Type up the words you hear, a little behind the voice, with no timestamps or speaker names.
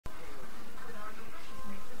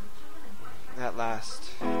last.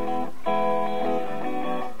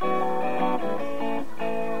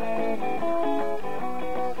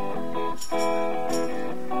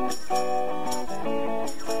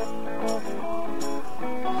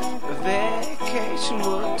 A vacation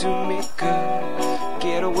would do me good.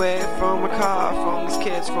 Get away from my car, from these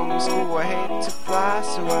kids, from my school. I hate to fly,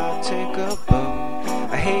 so I'll take a boat.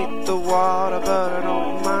 I hate the water, but I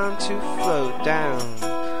don't mind to float down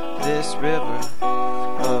this river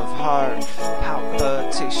of heart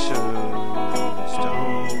palpitations.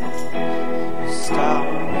 Don't stop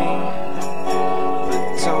me, but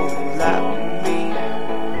don't let me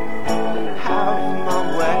have my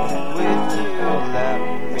way with you. Let